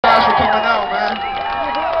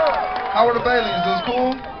How are the Baileys? Is this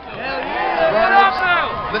cool? Hell yeah!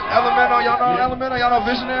 Elemental, y'all know Elemental? Y'all know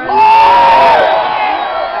Visionary?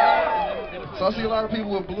 So I see a lot of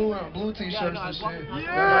people with blue t-shirts and shit.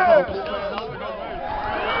 Yeah.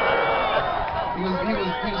 He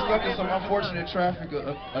was stuck in some unfortunate traffic.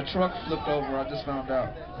 A truck flipped over. I just found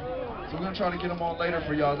out. So we're gonna try to get him on later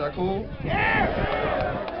for y'all. Is that cool?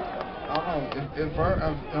 I don't know. If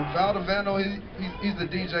Val Vandal, he's the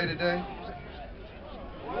DJ today.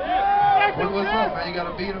 What's up, man? You got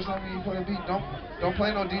a beat or something? You play a beat? Don't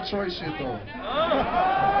play no Detroit shit though.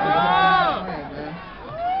 Man.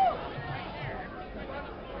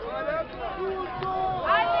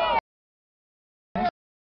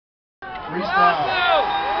 Freestyle.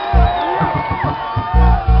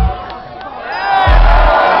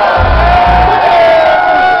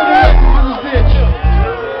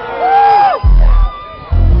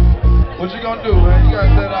 What you gonna do, man? You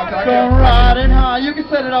gotta set it off. Go riding high. You can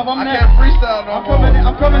set it off. I can't freestyle no more.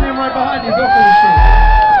 I'm coming in right behind you. Go for this shit.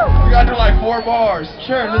 We gotta do like 4 bars.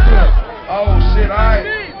 Sure, let's do it. Oh shit, alright.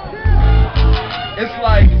 It's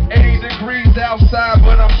like 80 degrees outside,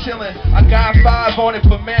 but I'm chilling. I got 5 on it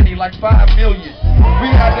for Manny, like 5 million.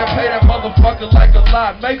 We had to pay that motherfucker like a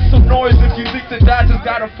lot. Make some noise if you think the Dodgers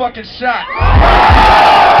got a fucking shot.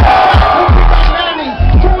 Manny,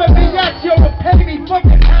 UMBS, yo, pay me,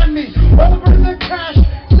 fucking hand me. Over the cash,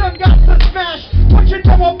 some got to smash. What you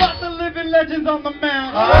know about the living legends on the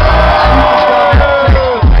man?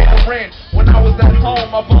 When I was at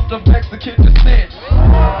home, I bumped a Mexican descent.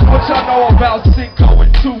 What y'all know about Cinco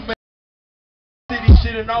and 2 man? City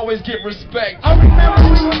shit and always get respect. I remember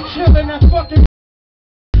we were chilling at fucking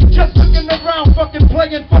just looking around, fucking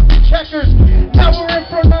playing fucking checkers. Now we're in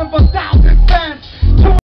front of 1,000 fans.